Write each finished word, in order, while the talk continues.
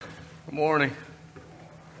Good morning.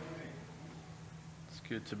 It's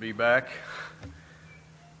good to be back.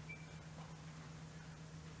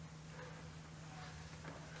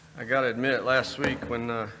 I got to admit, last week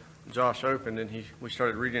when Josh opened and we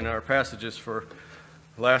started reading our passages for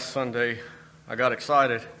last Sunday, I got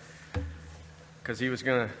excited because he was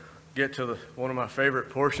going to get to one of my favorite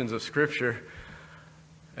portions of Scripture.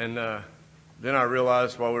 And then I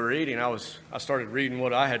realized while we were eating, I started reading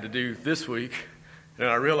what I had to do this week. And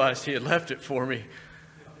I realized he had left it for me.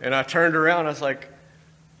 And I turned around, I was like,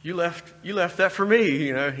 you left that for me,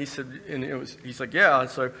 you know. He said, and he's like, yeah. And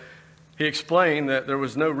so he explained that there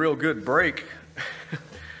was no real good break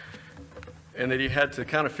and that he had to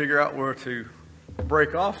kind of figure out where to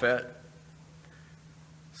break off at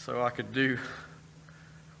so I could do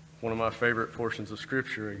one of my favorite portions of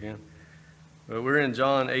Scripture again. But we're in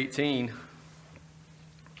John 18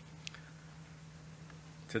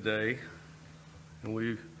 today. And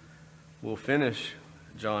we will finish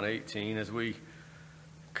John 18 as we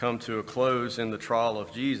come to a close in the trial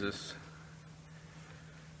of Jesus.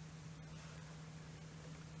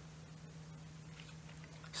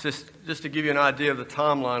 Just to give you an idea of the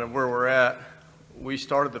timeline of where we're at, we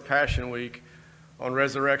started the Passion Week on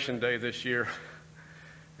Resurrection Day this year,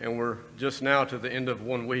 and we're just now to the end of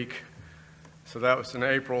 1 week. So that was in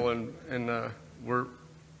April, and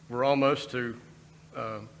we're almost to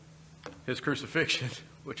his crucifixion,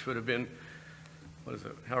 which would have been,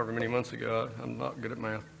 however many months ago. I'm not good at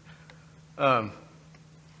math.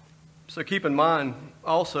 So keep in mind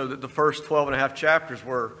also that the first 12 and a half chapters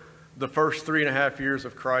were the first 3.5 years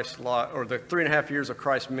of Christ's life, or the 3.5 years of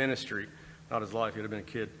Christ's ministry, not his life, he'd have been a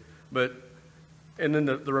kid. And then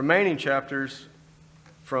the remaining chapters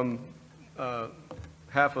from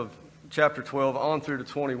half of chapter 12 on through to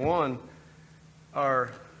 21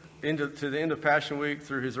 are to the end of Passion Week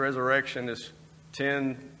through his resurrection is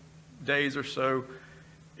 10 days or so.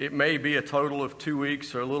 It may be a total of 2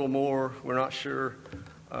 weeks or a little more. We're not sure.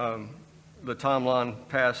 The timeline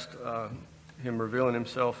past him revealing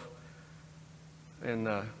himself.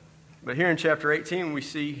 But here in chapter 18, we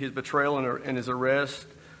see his betrayal and his arrest,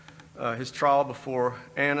 his trial before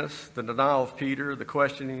Annas, the denial of Peter, the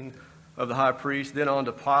questioning of the high priest, then on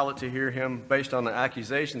to Pilate to hear him based on the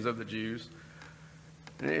accusations of the Jews.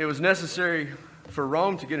 It was necessary for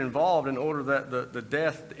Rome to get involved in order that the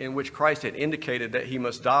death in which Christ had indicated that he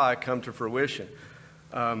must die come to fruition.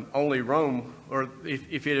 Only Rome, or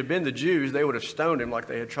if it had been the Jews, they would have stoned him like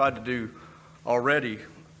they had tried to do already.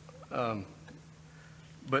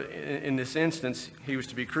 But in this instance, he was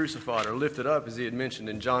to be crucified or lifted up, as he had mentioned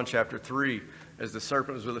in John chapter 3, as the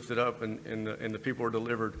serpent was lifted up and the people were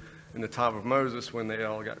delivered in the time of Moses when they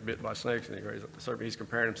all got bit by snakes and he raised up the serpent. He's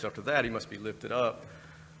comparing himself to that. He must be lifted up.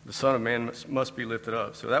 The Son of Man must be lifted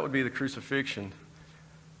up. So that would be the crucifixion.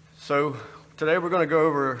 So today we're going to go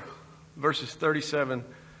over verses 37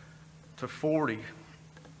 to 40.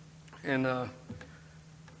 And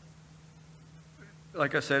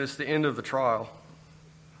like I said, it's the end of the trial.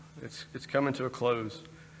 It's coming to a close.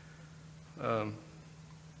 Our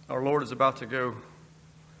Lord is about to go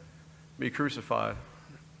be crucified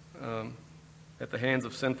at the hands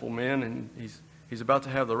of sinful men, and he's about to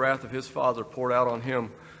have the wrath of his Father poured out on him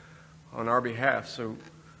on our behalf. So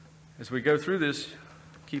as we go through this,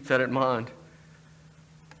 keep that in mind.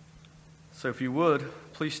 So if you would,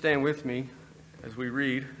 please stand with me as we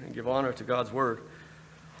read and give honor to God's word.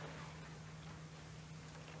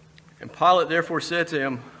 And Pilate therefore said to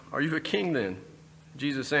him, "Are you a king then?"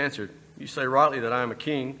 Jesus answered, "You say rightly that I am a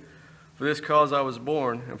king. For this cause I was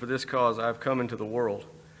born, and for this cause I have come into the world,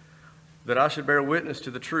 that I should bear witness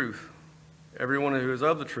to the truth. Everyone who is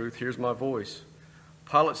of the truth hears my voice."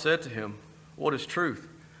 Pilate said to him, "What is truth?"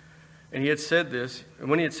 And when he had said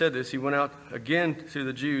this, he went out again to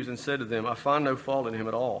the Jews and said to them, "I find no fault in him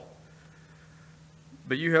at all.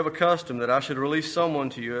 But you have a custom that I should release someone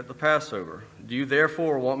to you at the Passover. Do you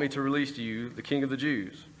therefore want me to release to you the King of the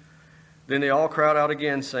Jews?" Then they all cried out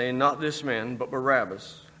again, saying, "Not this man, but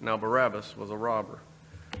Barabbas." Now Barabbas was a robber.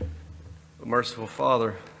 But merciful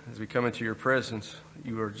Father, as we come into your presence,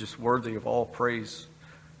 you are just worthy of all praise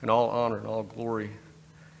and all honor and all glory.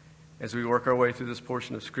 As we work our way through this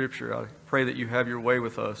portion of Scripture, I pray that you have your way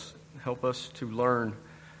with us. Help us to learn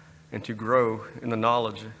and to grow in the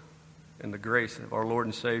knowledge and the grace of our Lord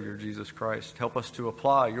and Savior, Jesus Christ. Help us to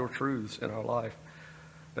apply your truths in our life,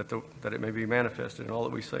 that it may be manifested in all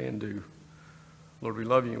that we say and do. Lord, we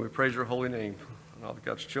love you and we praise your holy name. And all that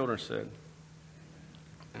God's children said.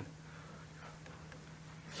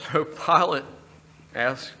 So Pilate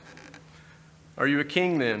asked, "Are you a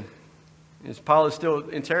king then?" Is Pilate still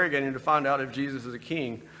interrogating him to find out if Jesus is a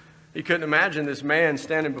king? He couldn't imagine this man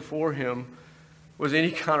standing before him was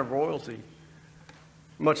any kind of royalty,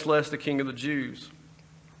 much less the king of the Jews.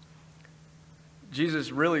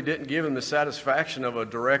 Jesus really didn't give him the satisfaction of a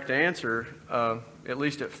direct answer, at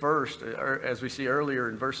least at first, as we see earlier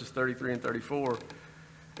in verses 33 and 34.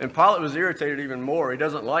 And Pilate was irritated even more. He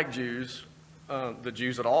doesn't like Jews, the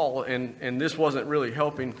Jews at all, and this wasn't really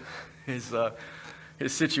helping his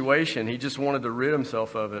situation. He just wanted to rid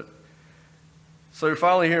himself of it. So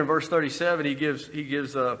finally here in verse 37, he gives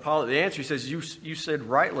Pilate the answer. He says, you said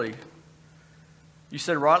rightly. You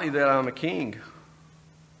said rightly that I am a king.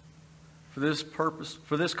 For this purpose,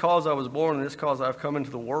 for this cause I was born, and this cause I have come into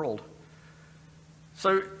the world.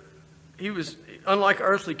 So he was, unlike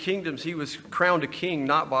earthly kingdoms, he was crowned a king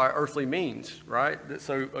not by earthly means, right?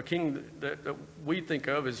 So a king that we think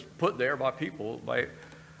of is put there by people, by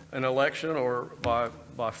an election or by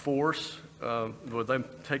force, with them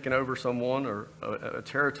taking over someone or a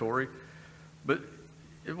territory. But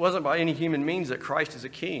it wasn't by any human means that Christ is a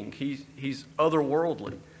king. He's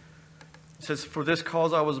otherworldly. It says, for this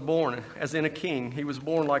cause I was born, as in a king. He was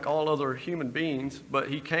born like all other human beings, but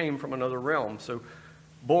he came from another realm. So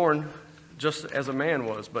born just as a man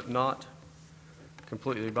was, but not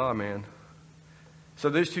completely by man. So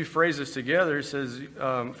those two phrases together, it says,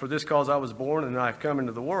 for this cause I was born and I have come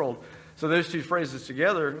into the world. So those two phrases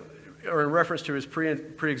together are in reference to his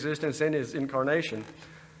pre-existence and his incarnation.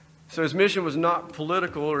 So his mission was not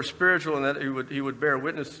political or spiritual in that he would bear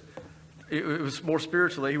witness. It was more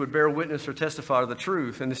spiritually, he would bear witness or testify to the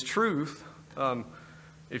truth. And this truth,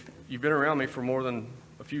 if you've been around me for more than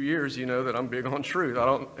a few years, you know that I'm big on truth.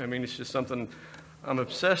 It's just something I'm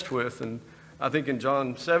obsessed with. And I think in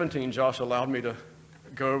John 17, Josh allowed me to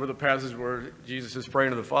go over the passage where Jesus is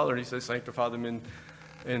praying to the Father, and he says, sanctify them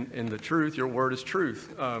in the truth. Your word is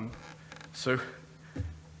truth. So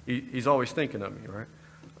he's always thinking of me,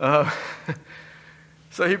 right?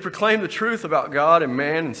 So he proclaimed the truth about God and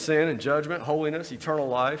man and sin and judgment, holiness, eternal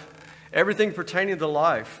life, everything pertaining to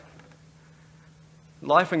life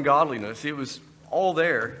and godliness. It was all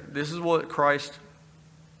there. This is what Christ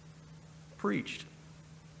preached.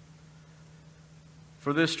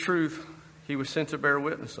 For this truth he was sent to bear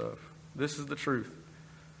witness of. This is the truth.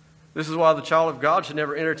 This is why the child of God should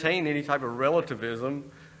never entertain any type of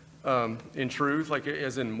relativism in truth, like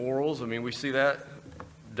as in morals. I mean, we see that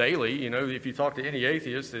daily. You know, if you talk to any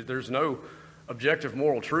atheist, there's no objective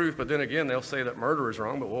moral truth, but then again, they'll say that murder is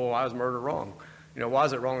wrong, but well, why is murder wrong? You know, why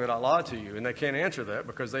is it wrong that I lied to you? And they can't answer that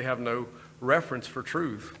because they have no reference for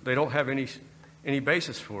truth. They don't have any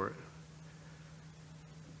basis for it.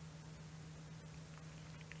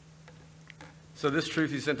 So this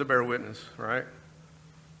truth he's sent to bear witness, right?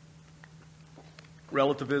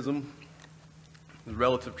 Relativism,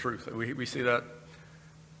 relative truth. We see that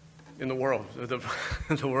in the world.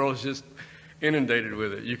 The world is just inundated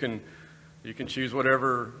with it. You can choose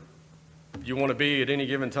whatever you want to be at any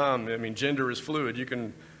given time. I mean, gender is fluid. You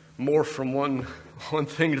can morph from one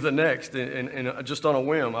thing to the next, and just on a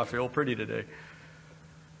whim. I feel pretty today.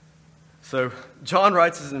 So John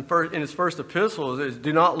writes in his first epistle, is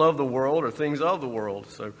do not love the world or things of the world.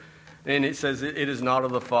 So, and it says it is not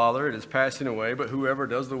of the Father, it is passing away, but whoever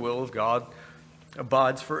does the will of God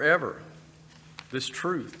abides forever. This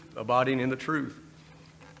truth, abiding in the truth.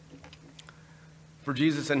 For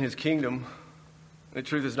Jesus and his kingdom, the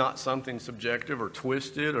truth is not something subjective or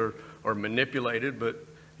twisted or manipulated, but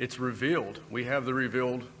it's revealed. We have the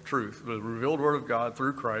revealed truth. The revealed word of God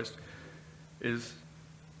through Christ is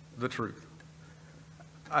the truth.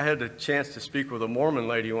 I had the chance to speak with a Mormon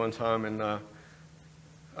lady one time, and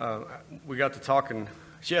we got to talking.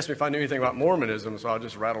 She asked me if I knew anything about Mormonism, so I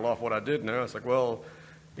just rattled off what I did know. I was like, well,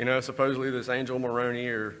 you know, supposedly this angel Moroni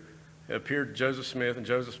appeared to Joseph Smith, and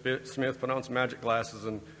Joseph Smith put on some magic glasses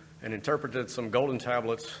and interpreted some golden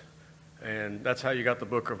tablets, and that's how you got the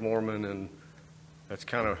Book of Mormon, and that's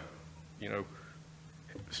kind of, you know,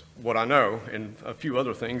 what I know, and a few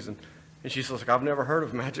other things. And she's like, I've never heard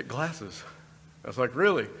of magic glasses. I was like,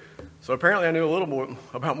 really? So apparently I knew a little more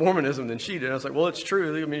about Mormonism than she did. I was like, well, it's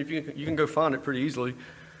true. I mean, if you can go find it pretty easily.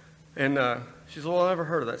 And she's like, well, I never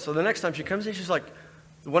heard of that. So the next time she comes in, she's like,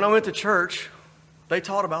 when I went to church, they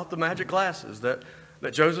taught about the magic glasses that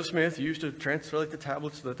Joseph Smith used to translate the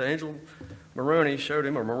tablets that the angel Moroni showed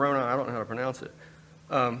him, or Moroni, I don't know how to pronounce it.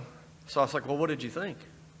 So I was like, well, what did you think?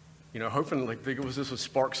 You know, hoping like this would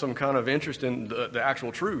spark some kind of interest in the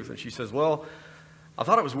actual truth. And she says, well, I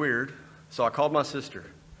thought it was weird, so I called my sister.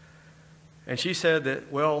 And she said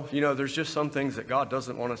that, well, you know, there's just some things that God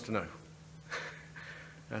doesn't want us to know.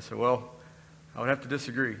 And I said, well, I would have to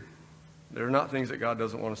disagree. There are not things that God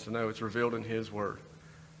doesn't want us to know. It's revealed in his word.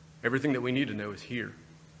 Everything that we need to know is here.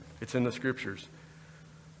 It's in the Scriptures.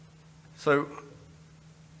 So,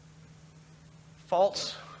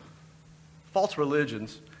 false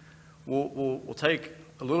religions will take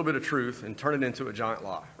a little bit of truth and turn it into a giant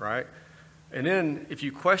lie, right? And then if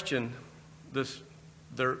you question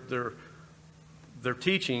their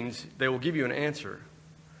teachings, they will give you an answer.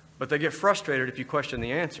 But they get frustrated if you question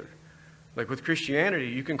the answer. Like with Christianity,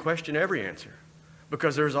 you can question every answer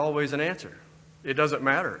because there's always an answer. It doesn't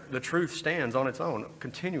matter. The truth stands on its own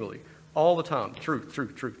continually, all the time. Truth.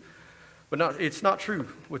 But it's not true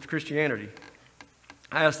with Christianity.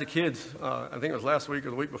 I asked the kids, I think it was last week or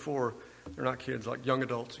the week before, they're not kids, like young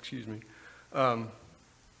adults, excuse me.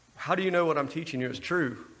 How do you know what I'm teaching you is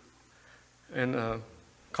true? And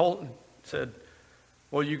Colton said,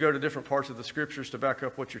 well, you go to different parts of the Scriptures to back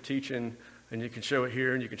up what you're teaching, and you can show it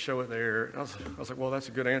here and you can show it there. And I was like, well, that's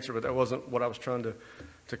a good answer, but that wasn't what I was trying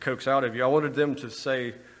to coax out of you. I wanted them to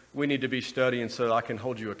say, we need to be studying so I can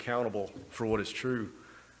hold you accountable for what is true.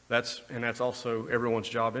 That's also everyone's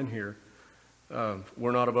job in here.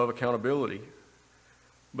 We're not above accountability.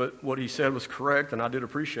 But what he said was correct, and I did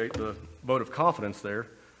appreciate the vote of confidence there.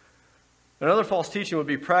 Another false teaching would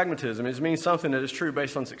be pragmatism. It means something that is true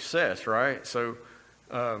based on success, right? So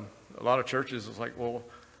a lot of churches is like, well,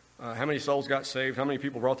 how many souls got saved? How many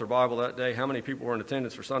people brought their Bible that day? How many people were in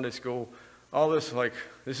attendance for Sunday school? All this, like,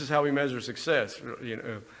 this is how we measure success. You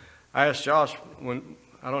know, I asked Josh when,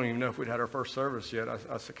 I don't even know if we'd had our first service yet.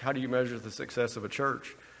 I said, how do you measure the success of a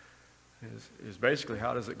church? Is basically,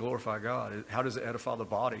 how does it glorify God? How does it edify the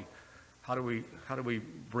body? How do we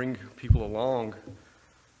bring people along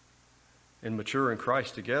and mature in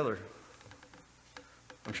Christ together?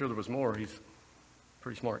 I'm sure there was more. He's a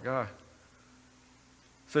pretty smart guy.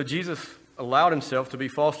 So Jesus allowed himself to be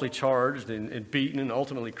falsely charged and beaten and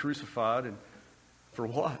ultimately crucified. And for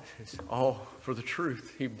what? It's all for the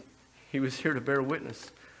truth. He was here to bear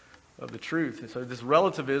witness of the truth. And so this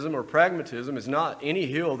relativism or pragmatism is not any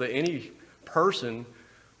hill that any person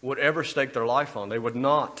would ever stake their life on. They would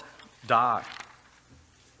not die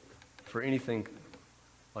for anything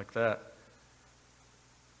like that.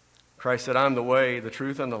 Christ said, I'm the way, the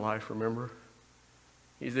truth, and the life, remember?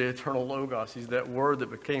 He's the eternal Logos. He's that Word that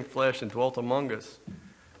became flesh and dwelt among us.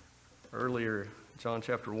 Earlier, John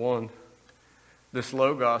chapter 1. This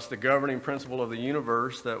Logos, the governing principle of the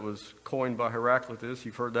universe that was coined by Heraclitus,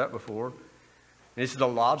 you've heard that before. And this is the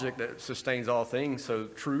logic that sustains all things. So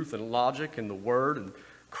truth and logic and the Word and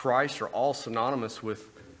Christ are all synonymous with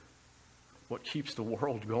what keeps the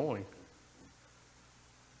world going.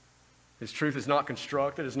 His truth is not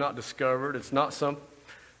constructed, it's not discovered, it's not some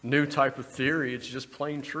new type of theory, it's just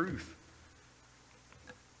plain truth.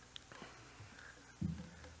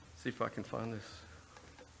 See if I can find this.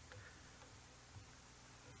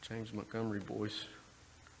 James Montgomery Boyce.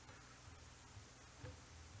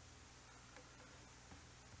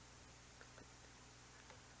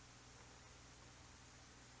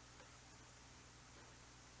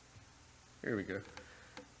 Here we go.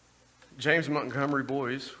 James Montgomery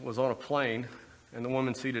Boyce was on a plane, and the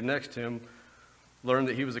woman seated next to him learned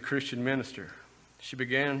that he was a Christian minister. She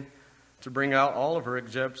began to bring out all of her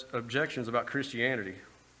objections about Christianity.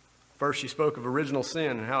 First, she spoke of original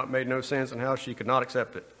sin and how it made no sense and how she could not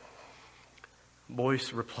accept it.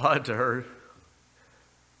 Boyce replied to her,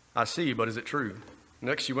 I see, but is it true?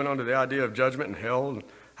 Next, she went on to the idea of judgment and hell and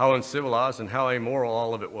how uncivilized and how amoral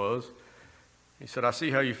all of it was. He said, I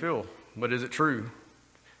see how you feel, but is it true?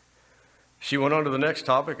 She went on to the next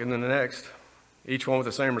topic and then the next, each one with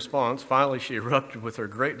the same response. Finally, she erupted with her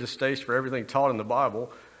great distaste for everything taught in the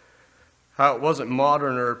Bible, how it wasn't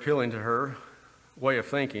modern or appealing to her way of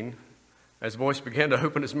thinking. As Boyce began to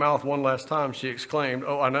open his mouth one last time, she exclaimed,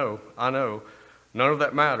 oh, I know. None of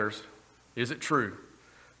that matters. Is it true?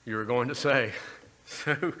 You were going to say.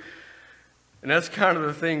 And that's kind of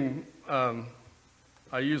the thing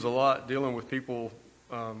I use a lot dealing with people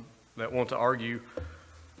that want to argue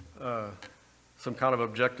some kind of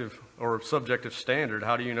objective or subjective standard.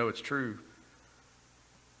 How do you know it's true?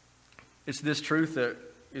 It's this truth that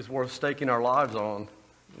is worth staking our lives on.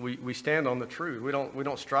 We stand on the truth. We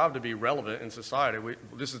don't strive to be relevant in society.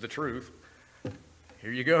 This is the truth.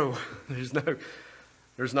 Here you go.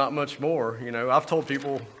 There's not much more. You know, I've told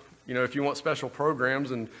people, you know, if you want special programs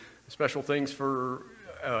and special things for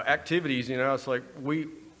activities, you know, it's like we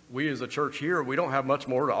as a church here, we don't have much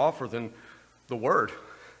more to offer than the Word.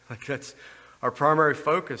 Like that's our primary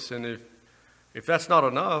focus. And if that's not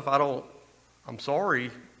enough, I'm sorry,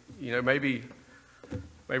 you know, maybe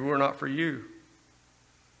we're not for you.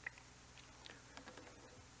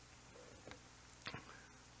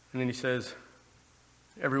 And then he says,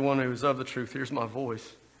 everyone who is of the truth hears my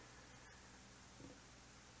voice.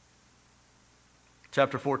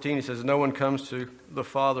 Chapter 14, he says, no one comes to the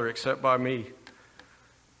Father except by me.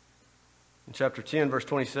 In chapter 10, verse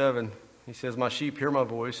 27, he says, my sheep hear my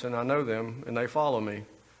voice, and I know them, and they follow me.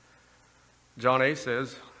 John 8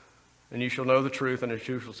 says, and you shall know the truth, and the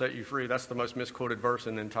truth shall set you free. That's the most misquoted verse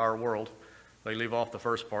in the entire world. They leave off the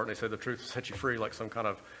first part, and they say the truth will set you free, like some kind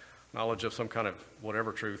of knowledge of some kind of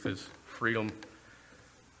whatever truth is freedom.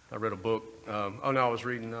 I read a book. I was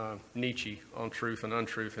reading Nietzsche on truth and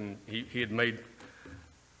untruth, and he had made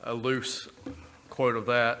a loose quote of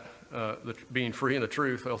that, being free in the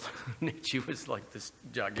truth. Well, Nietzsche was like this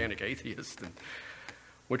gigantic atheist,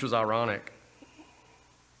 which was ironic.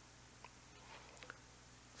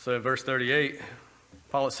 So in verse 38,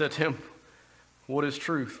 Pilate said to him, what is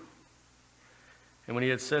truth? And when he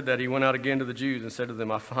had said that, he went out again to the Jews and said to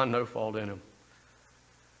them, I find no fault in him.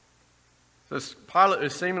 This Pilate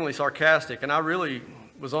is seemingly sarcastic, and I really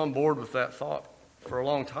was on board with that thought for a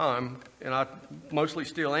long time, and I mostly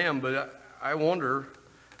still am, but I wonder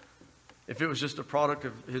if it was just a product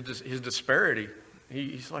of his disparity.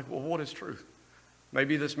 He's like, well, what is truth?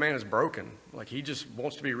 Maybe this man is broken. Like, he just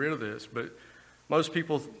wants to be rid of this, but most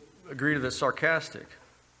people agree that it's sarcastic.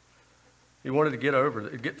 He wanted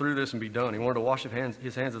to get through this and be done. He wanted to wash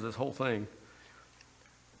his hands of this whole thing.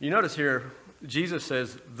 You notice here, Jesus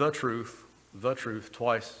says the truth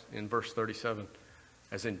twice in verse 37,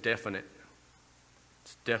 as in definite.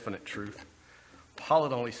 It's definite truth.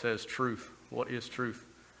 Pilate only says truth. What is truth?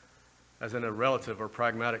 As in a relative or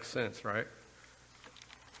pragmatic sense, right?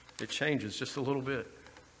 It changes just a little bit.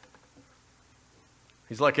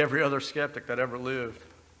 He's like every other skeptic that ever lived.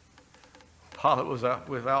 Pilate was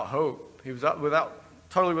without hope. He was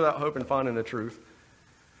totally without hope in finding the truth.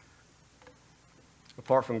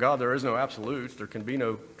 Apart from God, there is no absolutes. There can be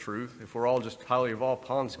no truth. If we're all just highly evolved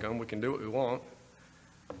pond scum, we can do what we want.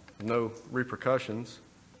 No repercussions.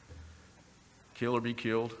 Kill or be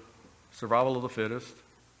killed. Survival of the fittest.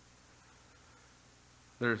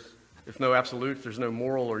 If no absolutes, there's no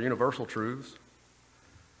moral or universal truths.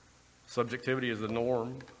 Subjectivity is the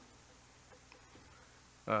norm.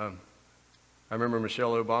 I remember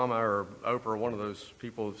Michelle Obama or Oprah, one of those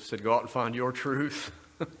people, said, "Go out and find your truth."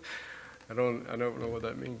 I don't know what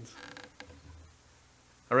that means.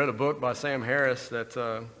 I read a book by Sam Harris that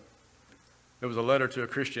it was a letter to a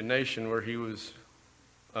Christian nation where he was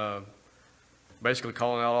basically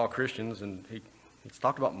calling out all Christians, and he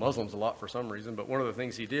talked about Muslims a lot for some reason, but one of the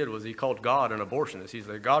things he did was he called God an abortionist. He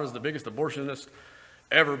said, God is the biggest abortionist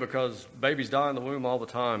ever because babies die in the womb all the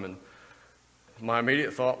time. And my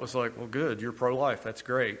immediate thought was like, well, good, you're pro-life, that's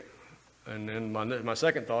great. And then my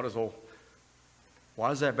second thought is, well,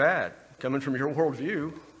 why is that bad? Coming from your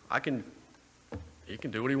worldview, he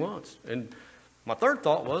can do what he wants. And my third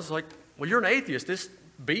thought was like, well, you're an atheist. This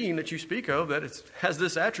being that you speak of that has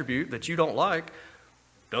this attribute that you don't like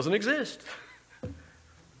doesn't exist.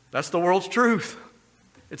 That's the world's truth.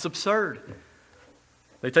 It's absurd.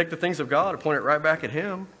 They take the things of God and point it right back at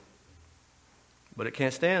him, but it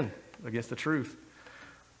can't stand against the truth.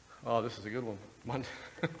 Oh, this is a good one.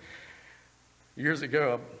 Years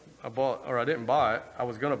ago, I didn't buy it. I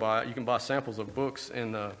was going to buy it. You can buy samples of books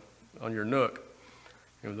on your Nook.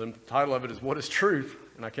 And the title of it is What is Truth?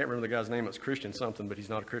 And I can't remember the guy's name. It's Christian something, but he's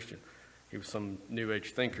not a Christian. He was some New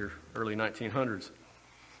Age thinker, early 1900s.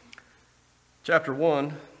 Chapter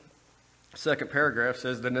 1, second paragraph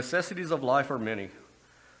says, the necessities of life are many,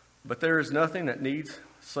 but there is nothing that needs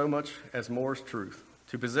so much as more as truth.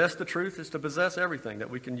 To possess the truth is to possess everything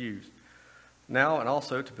that we can use now, and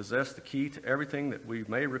also to possess the key to everything that we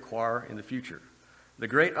may require in the future. The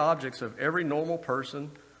great objects of every normal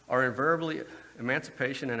person are invariably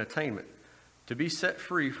emancipation and attainment, to be set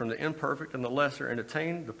free from the imperfect and the lesser and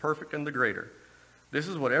attain the perfect and the greater. This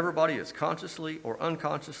is what everybody is consciously or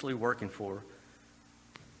unconsciously working for,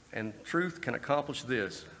 and truth can accomplish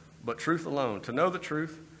this, but truth alone. To know the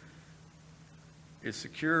truth is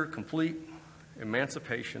secure, complete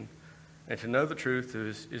emancipation, and to know the truth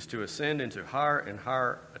is to ascend into higher and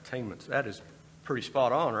higher attainments. That is pretty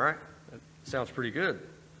spot on, right? That sounds pretty good.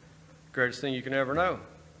 Greatest thing you can ever know.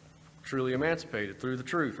 Truly emancipated through the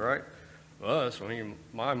truth, right? In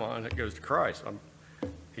my mind, it goes to Christ.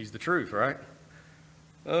 He's the truth, right?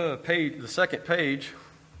 The second page,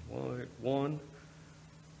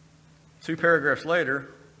 two paragraphs later,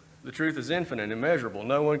 the truth is infinite and immeasurable.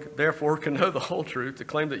 No one, therefore, can know the whole truth. To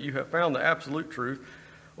claim that you have found the absolute truth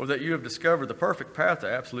or that you have discovered the perfect path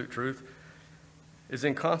to absolute truth is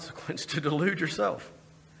in consequence to delude yourself.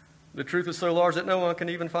 The truth is so large that no one can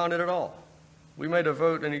even find it at all. We may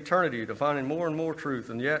devote an eternity to finding more and more truth,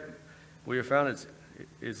 and yet we have found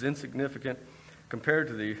it's insignificant compared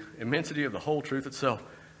to the immensity of the whole truth itself.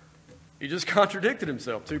 He just contradicted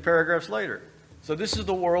himself 2 paragraphs later. So this is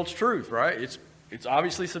the world's truth, right? It's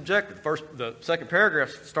obviously subjective. The second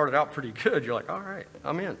paragraph started out pretty good. You're like, all right,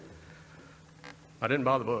 I'm in. I didn't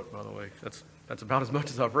buy the book, by the way. That's about as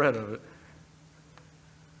much as I've read of it.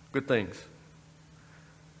 Good things.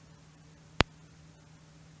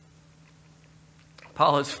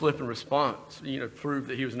 Pilate's flippant response, proved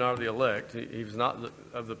that he was not of the elect. He was not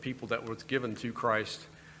of the people that was given to Christ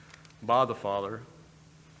by the Father.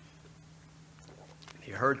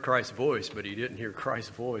 He heard Christ's voice, but he didn't hear Christ's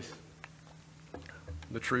voice,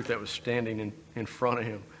 the truth that was standing in front of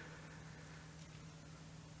him.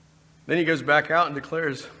 Then he goes back out and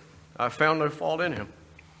declares, I found no fault in him.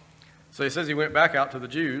 So he says he went back out to the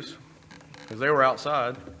Jews, because they were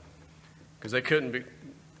outside, because they couldn't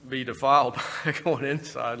be defiled by going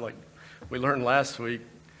inside, like we learned last week.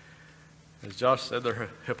 As Josh said, their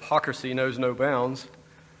hypocrisy knows no bounds.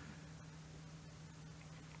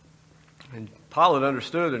 And Pilate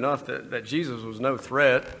understood enough that Jesus was no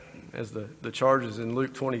threat, as the charges in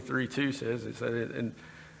Luke 23:2 says. It said, and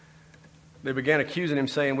they began accusing him,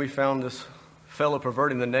 saying, we found this fellow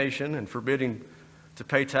perverting the nation and forbidding to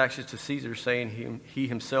pay taxes to Caesar, saying he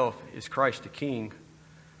himself is Christ the King.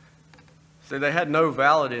 So they had no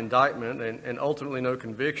valid indictment and ultimately no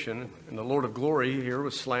conviction. And the Lord of glory here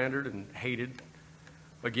was slandered and hated,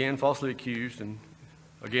 again falsely accused, and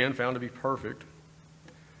again found to be perfect,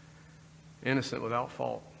 innocent without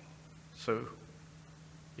fault. So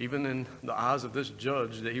even in the eyes of this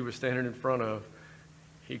judge that he was standing in front of,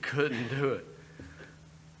 he couldn't do it.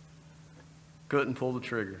 Couldn't pull the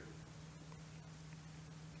trigger.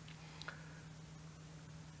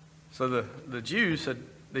 So the Jews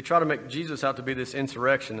they try to make Jesus out to be this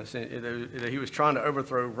insurrectionist, that he was trying to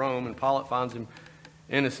overthrow Rome, and Pilate finds him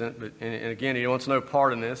innocent, and again, he wants no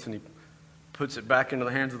part in this, and he puts it back into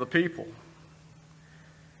the hands of the people.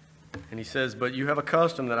 And he says, but you have a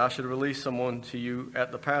custom that I should release someone to you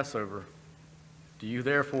at the Passover. Do you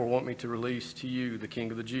therefore want me to release to you the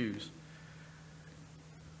King of the Jews?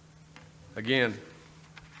 Again,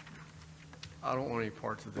 I don't want any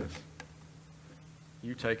parts of this.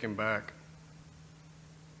 You take him back.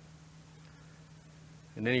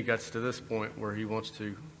 And then he gets to this point where he wants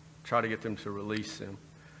to try to get them to release him.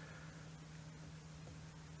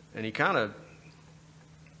 And he kind of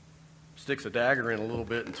sticks a dagger in a little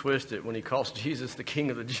bit and twists it when he calls Jesus the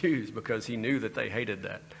King of the Jews, because he knew that they hated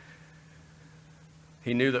that.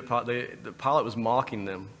 He knew that Pilate was mocking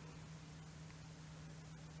them.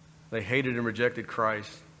 They hated and rejected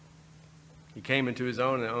Christ. He came into his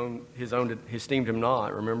own, and his own esteemed him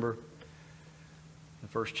not, remember? The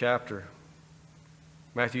first chapter.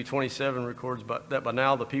 Matthew 27 records that by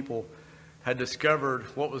now the people had discovered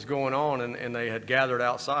what was going on, and they had gathered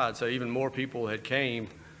outside. So even more people had came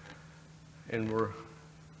and were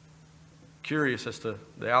curious as to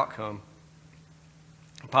the outcome.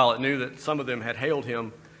 Pilate knew that some of them had hailed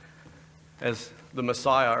him as the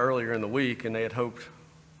Messiah earlier in the week, and they had hoped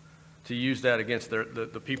to use that against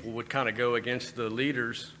the people would kind of go against the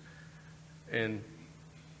leaders and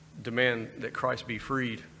demand that Christ be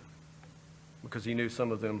freed, because he knew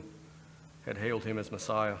some of them had hailed him as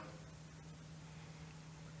Messiah.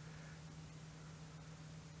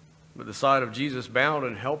 But the sight of Jesus bound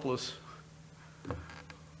and helpless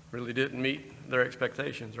really didn't meet their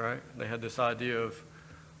expectations, right? They had this idea of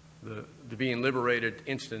the being liberated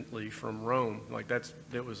instantly from Rome. Like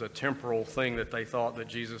that was a temporal thing that they thought that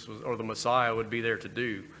Jesus was, or the Messiah would be there to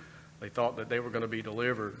do. They thought that they were going to be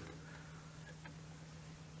delivered.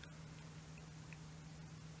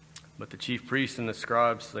 But the chief priests and the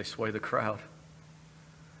scribes, they sway the crowd.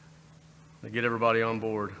 They get everybody on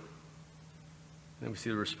board. Then we see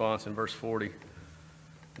the response in verse 40.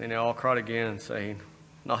 They now all cried again, saying,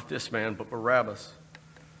 not this man, but Barabbas.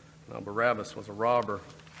 Now Barabbas was a robber.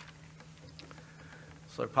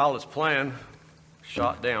 So Pilate's plan,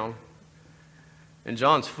 shot down. And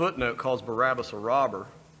John's footnote calls Barabbas a robber.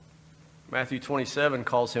 Matthew 27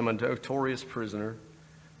 calls him a notorious prisoner.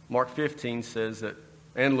 Mark 15 says that,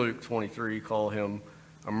 and Luke 23 call him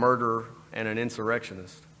a murderer and an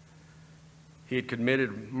insurrectionist. He had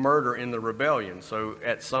committed murder in the rebellion. So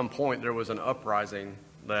at some point there was an uprising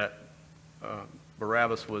that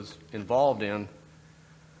Barabbas was involved in,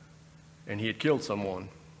 and he had killed someone.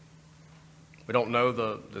 We don't know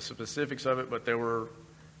the specifics of it, but there were,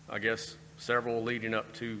 I guess, several leading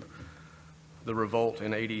up to the revolt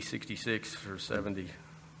in AD 66 or 70.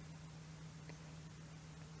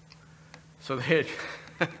 So they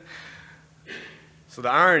had, so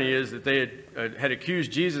the irony is that they had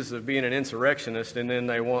accused Jesus of being an insurrectionist, and then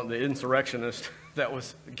they want the insurrectionist that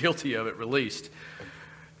was guilty of it released.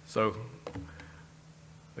 So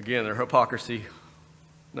Again, their hypocrisy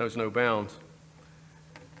knows no bounds.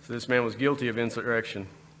 So this man was guilty of insurrection,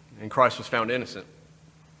 and Christ was found innocent.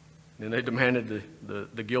 And they demanded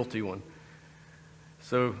the guilty one.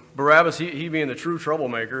 So Barabbas, he being the true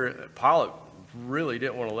troublemaker, Pilate really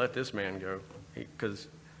didn't want to let this man go because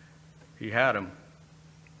he had him.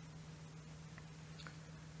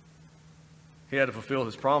 He had to fulfill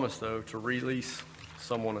his promise, though, to release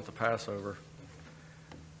someone at the Passover.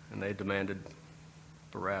 And they demanded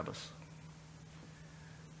Barabbas.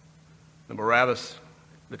 And Barabbas,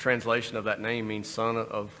 the translation of that name means son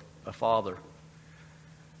of a father.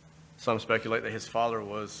 Some speculate that his father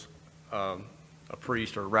was a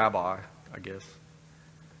priest or a rabbi, I guess.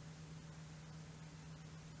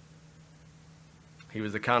 He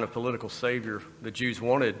was the kind of political savior the Jews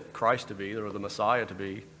wanted Christ to be, or the Messiah to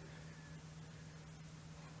be.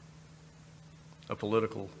 A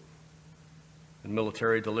political and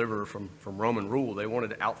military deliverer from Roman rule. They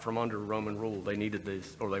wanted out from under Roman rule. They needed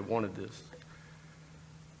this, or they wanted this.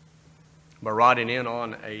 By riding in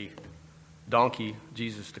on a donkey,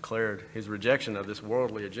 Jesus declared his rejection of this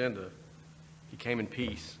worldly agenda. He came in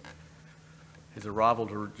peace. His arrival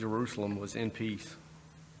to Jerusalem was in peace.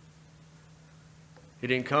 He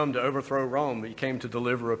didn't come to overthrow Rome, but he came to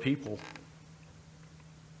deliver a people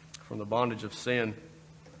from the bondage of sin.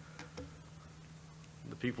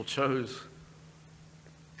 The people chose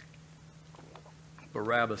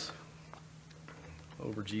Barabbas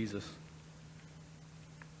over Jesus.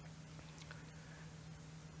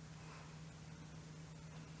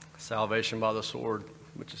 Salvation by the sword,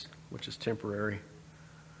 which is temporary,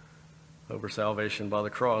 over salvation by the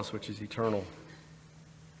cross, which is eternal.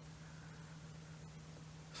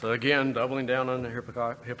 So again, doubling down on the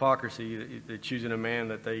hypocrisy, they're choosing a man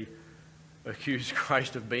that they accuse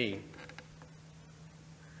Christ of being.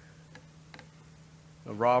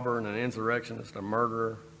 A robber and an insurrectionist, a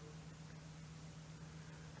murderer.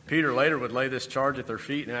 Peter later would lay this charge at their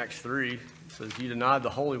feet in Acts 3. He says, "You denied the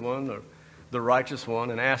Holy One, the righteous one,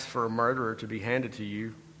 and asked for a murderer to be handed to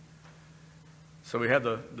you." So we have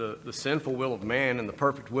the sinful will of man and the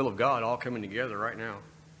perfect will of God all coming together right now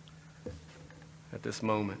at this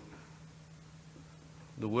moment.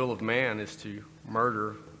 The will of man is to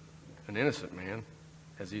murder an innocent man,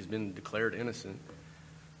 as he's been declared innocent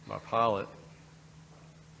by Pilate.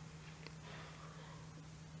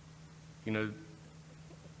 You know,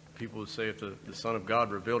 people would say if the Son of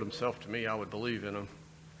God revealed himself to me, I would believe in him.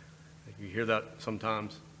 You hear that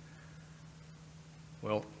sometimes.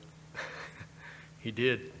 Well, he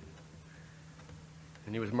did.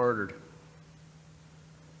 And he was murdered.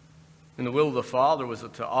 And the will of the Father was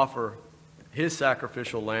to offer his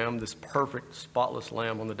sacrificial lamb, this perfect, spotless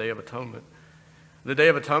lamb, on the Day of Atonement. The Day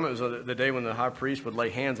of Atonement was the day when the high priest would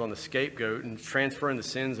lay hands on the scapegoat and transferring the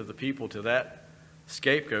sins of the people to that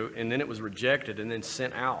scapegoat, and then it was rejected and then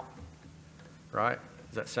sent out. Right?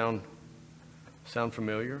 Does that sound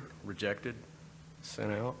familiar? Rejected,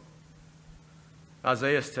 sent out.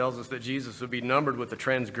 Isaiah tells us that Jesus would be numbered with the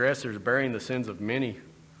transgressors, bearing the sins of many.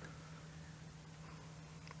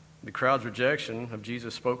 The crowd's rejection of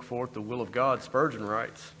Jesus spoke forth the will of God. Spurgeon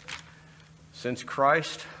writes, "Since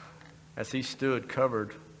Christ, as he stood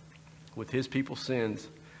covered with his people's sins,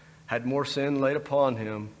 had more sin laid upon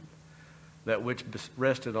him, that which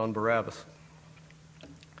rested on Barabbas."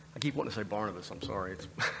 I keep wanting to say Barnabas. I'm sorry.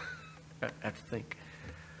 I have to think.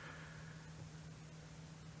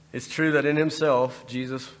 It's true that in himself,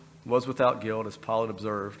 Jesus was without guilt, as Pilate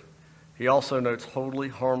observed. He also notes wholly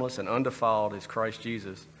harmless and undefiled is Christ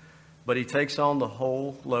Jesus. But he takes on the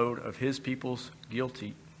whole load of his people's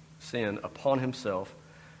guilty sin upon himself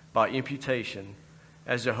by imputation.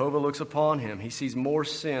 As Jehovah looks upon him, he sees more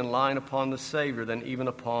sin lying upon the Savior than even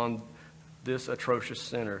upon this atrocious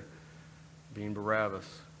sinner, being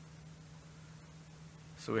Barabbas.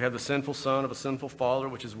 So we have the sinful son of a sinful father,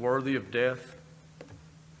 which is worthy of death,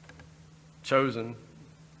 chosen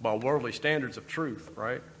by worldly standards of truth,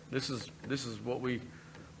 right? This is what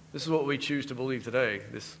we choose to believe today,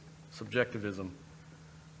 this subjectivism.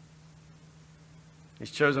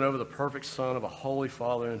 He's chosen over the perfect Son of a holy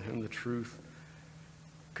Father in whom the truth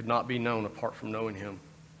could not be known apart from knowing him.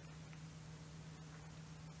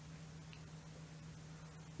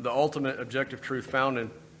 The ultimate objective truth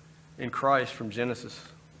found in Christ from Genesis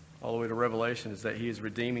all the way to Revelation is that he is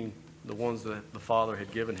redeeming the ones that the Father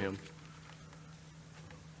had given him,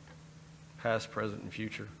 past, present, and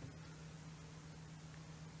future,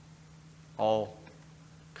 all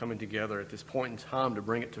coming together at this point in time to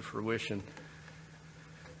bring it to fruition.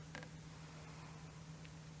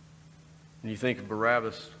 And you think of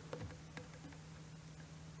Barabbas,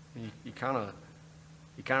 you kind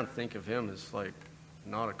of think of him as like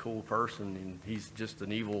not a cool person, and he's just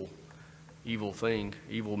an evil thing,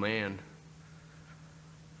 evil man.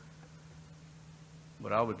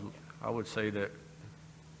 But I would say that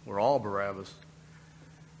we're all Barabbas.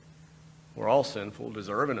 We're all sinful,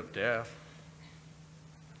 deserving of death,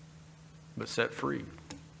 but set free.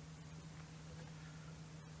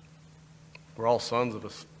 We're all sons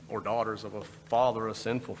of or daughters of a father, a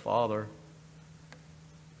sinful father.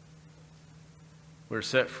 We're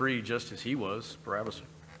set free just as he was. Barabbas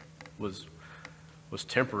was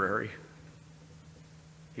temporary.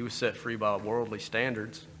 He was set free by worldly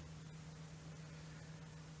standards.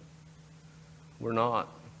 We're not.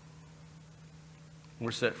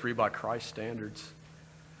 We're set free by Christ's standards.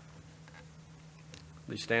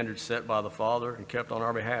 These standards set by the Father and kept on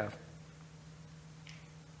our behalf.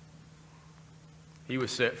 He was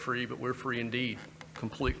set free, but we're free indeed,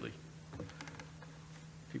 completely.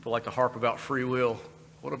 People like to harp about free will.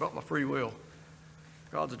 What about my free will?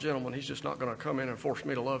 God's a gentleman. He's just not going to come in and force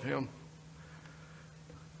me to love him.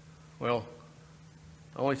 Well,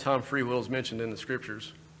 the only time free will is mentioned in the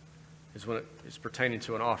Scriptures is when it's pertaining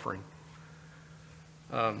to an offering.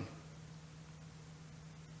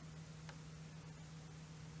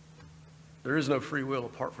 There is no free will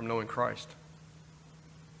apart from knowing Christ.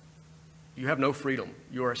 You have no freedom.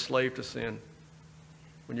 You are a slave to sin.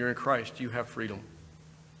 When you're in Christ, you have freedom.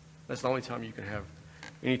 That's the only time you can have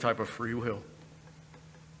any type of free will.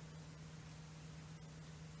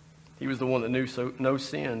 He was the one that knew no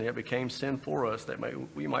sin, yet became sin for us, that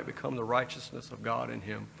we might become the righteousness of God in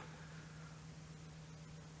him.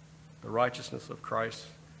 The righteousness of Christ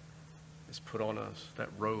is put on us, that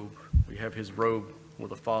robe. We have his robe where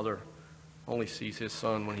the Father only sees his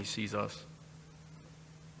Son when he sees us.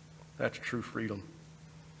 That's true freedom.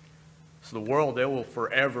 So the world, they will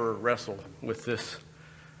forever wrestle with this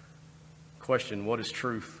question, what is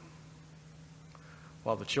truth?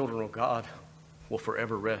 While the children of God will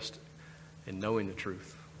forever rest in knowing the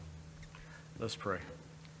truth. Let's pray.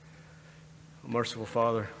 Merciful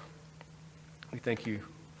Father, we thank you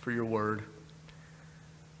for your word.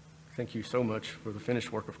 Thank you so much for the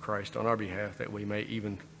finished work of Christ on our behalf, that we may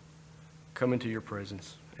even come into your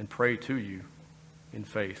presence and pray to you in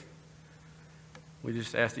faith. We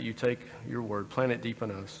just ask that you take your word, plant it deep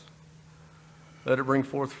in us. Let it bring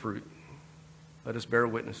forth fruit. Let us bear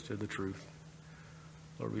witness to the truth.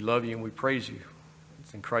 Lord, we love you and we praise you.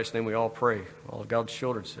 It's in Christ's name we all pray. All of God's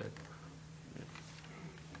children said.